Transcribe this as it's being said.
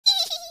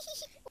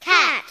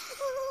Cat.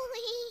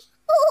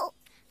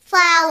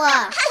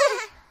 Flower.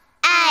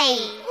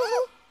 A.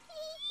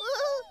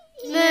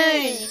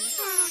 Moon.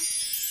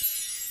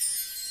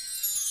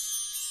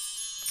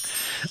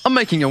 I'm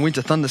making a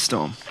winter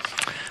thunderstorm.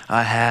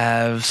 I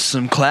have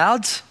some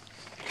clouds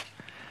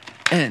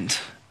and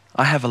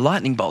I have a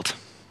lightning bolt.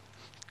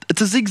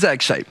 It's a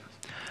zigzag shape.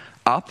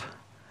 Up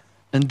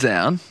and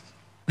down,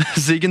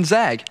 zig and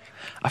zag.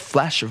 A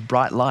flash of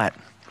bright light.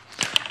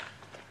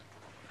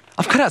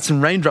 I've cut out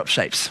some raindrop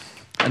shapes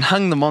and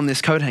hung them on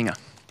this coat hanger.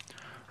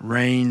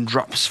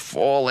 Raindrops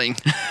falling.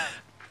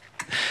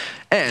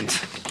 And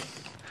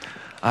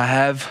I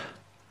have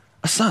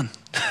a sun.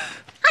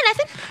 Hi,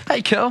 Nathan.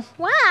 Hey, Kel.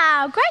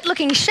 Wow, great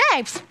looking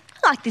shapes.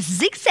 I like this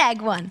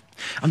zigzag one.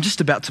 I'm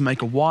just about to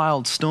make a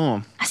wild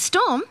storm. A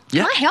storm?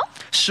 Yeah. Can I help?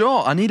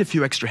 Sure, I need a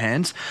few extra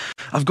hands.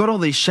 I've got all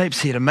these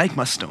shapes here to make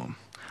my storm.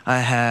 I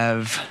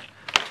have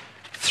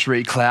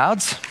 3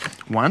 clouds.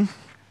 1,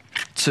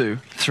 2,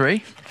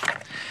 3.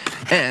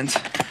 And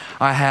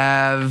I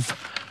have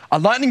a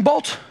lightning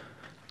bolt,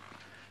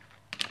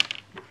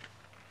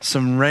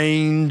 some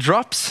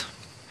raindrops,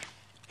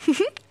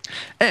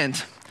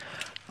 and,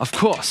 of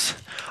course,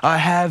 I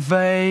have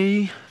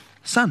a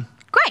sun.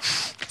 Great.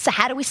 So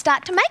how do we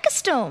start to make a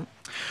storm?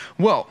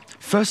 Well,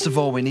 first of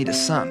all, we need a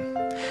sun.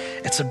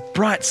 It's a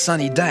bright,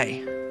 sunny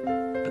day.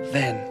 But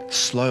then,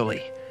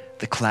 slowly,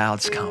 the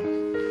clouds come.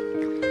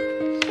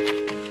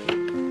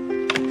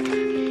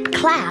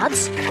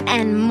 Clouds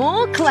and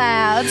more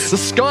clouds. The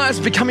sky is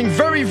becoming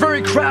very,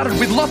 very crowded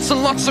with lots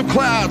and lots of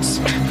clouds.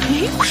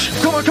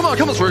 Come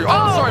on, through.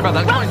 Oh, sorry about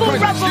that. Rumble, Come on,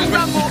 rumble, excuse me.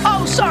 rumble.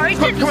 Oh, sorry,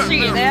 didn't Come on.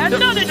 see you there. Yep.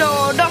 Not at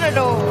all, not at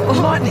all.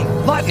 Lightning.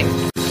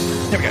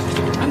 Here we go.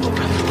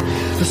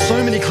 There's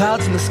so many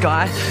clouds in the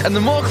sky, and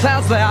the more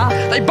clouds there are,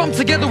 they bump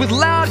together with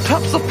loud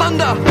claps of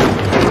thunder.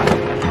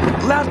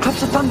 Loud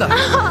claps of thunder.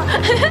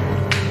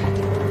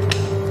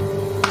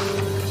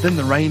 Then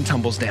the rain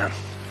tumbles down.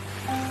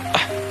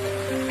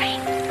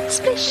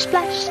 Splish,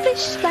 splash, splish,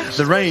 splash.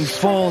 The rain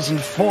falls and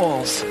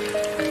falls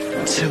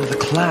until the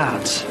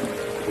clouds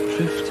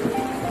drift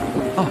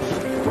off.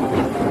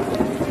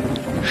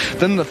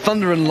 Then the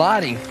thunder and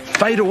lightning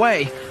fade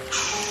away.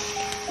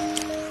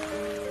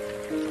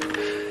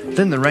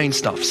 Then the rain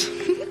stops.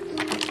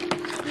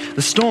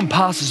 The storm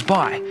passes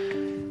by.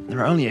 There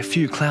are only a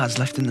few clouds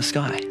left in the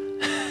sky.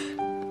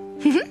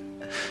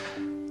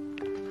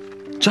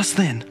 Just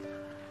then,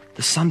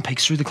 the sun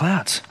peeks through the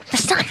clouds. The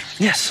sun.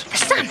 Yes. The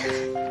sun.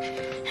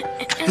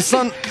 The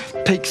sun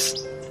peeks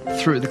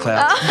through the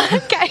clouds. Oh,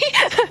 okay.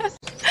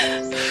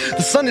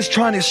 The sun is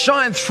trying to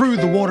shine through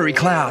the watery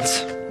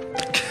clouds.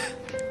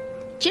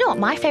 Do you know what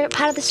my favourite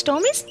part of the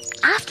storm is?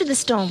 After the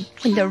storm,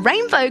 when the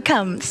rainbow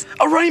comes.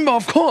 A rainbow,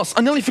 of course.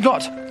 I nearly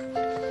forgot.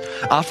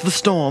 After the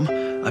storm,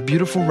 a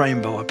beautiful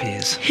rainbow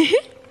appears. Yay!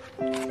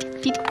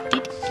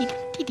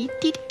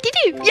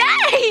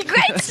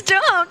 Great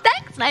storm.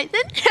 Thanks,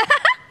 Nathan.